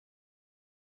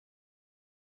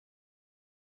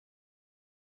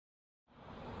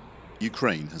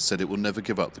Ukraine has said it will never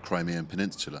give up the Crimean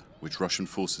Peninsula, which Russian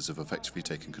forces have effectively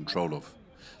taken control of.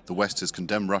 The West has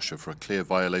condemned Russia for a clear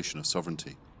violation of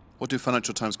sovereignty. What do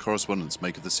Financial Times correspondents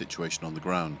make of the situation on the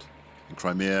ground? In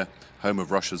Crimea, home of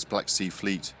Russia's Black Sea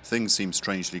Fleet, things seem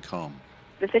strangely calm.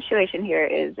 The situation here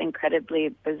is incredibly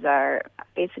bizarre.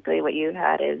 Basically, what you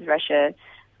had is Russia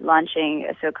launching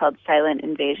a so-called silent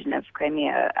invasion of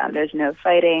Crimea. There's no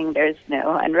fighting, there's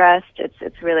no unrest.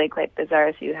 It's really quite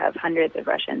bizarre. So you have hundreds of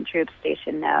Russian troops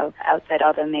stationed now outside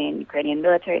all the main Ukrainian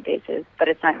military bases, but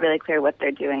it's not really clear what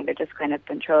they're doing. They're just kind of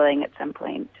patrolling at some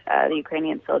point. The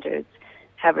Ukrainian soldiers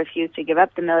have refused to give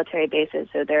up the military bases,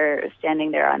 so they're standing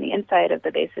there on the inside of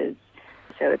the bases.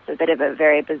 So it's a bit of a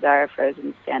very bizarre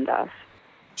frozen standoff.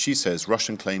 She says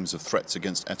Russian claims of threats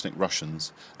against ethnic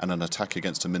Russians and an attack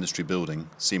against a ministry building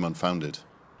seem unfounded.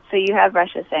 So you have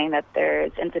Russia saying that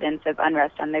there's incidents of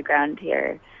unrest on the ground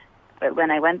here. But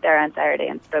when I went there on Saturday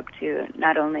and spoke to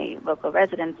not only local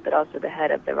residents, but also the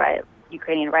head of the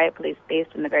Ukrainian riot police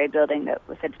based in the very building that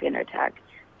was said to be under attack,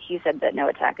 he said that no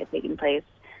attack had taken place.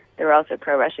 There were also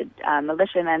pro-Russian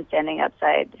militiamen standing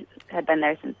outside, had been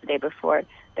there since the day before.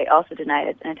 They also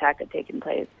denied an attack had taken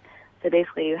place. So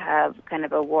basically you have kind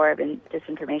of a war of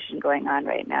disinformation going on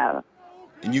right now.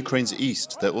 In Ukraine's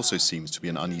east, there also seems to be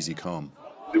an uneasy calm.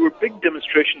 There were big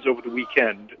demonstrations over the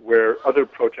weekend where other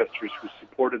protesters who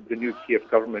supported the new Kiev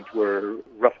government were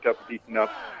roughed up, beaten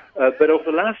up. But over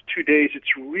the last 2 days,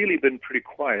 it's really been pretty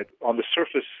quiet. On the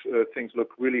surface, things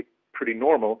look really pretty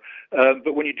normal.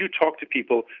 But when you do talk to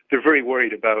people, they're very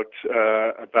worried about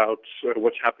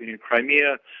what's happening in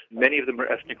Crimea. Many of them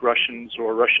are ethnic Russians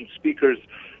or Russian speakers,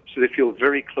 so they feel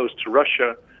very close to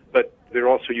Russia, but they're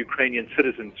also Ukrainian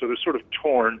citizens. So they're sort of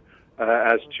torn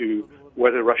as to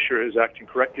whether Russia is acting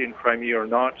correctly in Crimea or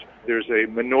not. There's a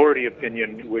minority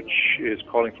opinion which is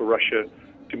calling for Russia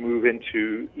to move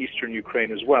into eastern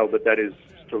Ukraine as well, but that is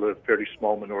still a fairly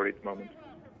small minority at the moment.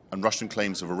 And Russian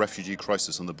claims of a refugee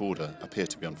crisis on the border appear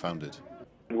to be unfounded.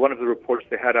 One of the reports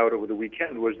they had out over the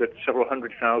weekend was that several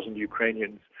 100,000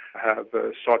 Ukrainians have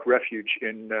sought refuge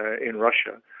in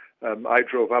Russia. I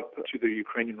drove up to the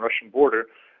Ukrainian-Russian border,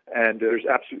 and there's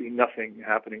absolutely nothing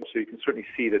happening. So you can certainly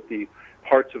see that the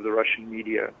parts of the Russian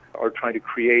media are trying to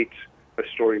create a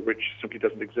story which simply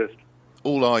doesn't exist.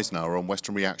 All eyes now are on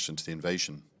Western reaction to the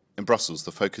invasion. In Brussels,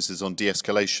 the focus is on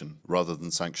de-escalation rather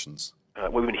than sanctions.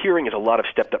 What we've been hearing is a lot of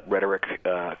stepped-up rhetoric,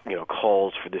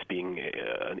 calls for this being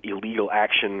an illegal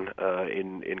action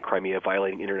in Crimea,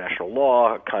 violating international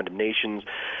law, condemnations.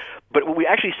 But what we're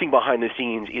actually seeing behind the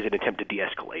scenes is an attempt to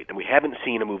de-escalate, and we haven't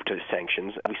seen a move to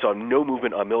sanctions. We saw no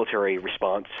movement on military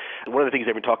response. One of the things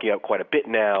they've been talking about quite a bit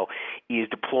now is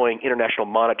deploying international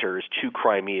monitors to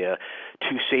Crimea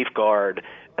to safeguard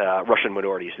Russian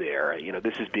minorities there.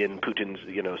 This has been Putin's,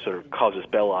 sort of casus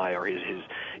belli, or his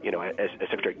as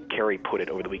Secretary Kerry put it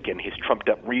over the weekend, his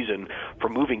trumped-up reason for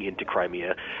moving into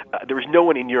Crimea. There is no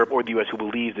one in Europe or the U.S. who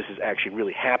believes this is actually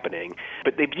really happening,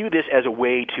 but they view this as a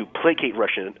way to placate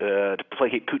Russia, to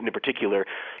placate Putin in particular,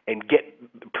 and get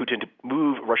Putin to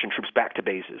move Russian troops back to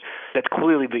bases. That's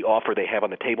clearly the offer they have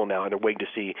on the table now, and they're waiting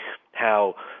to see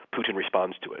how Putin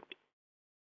responds to it.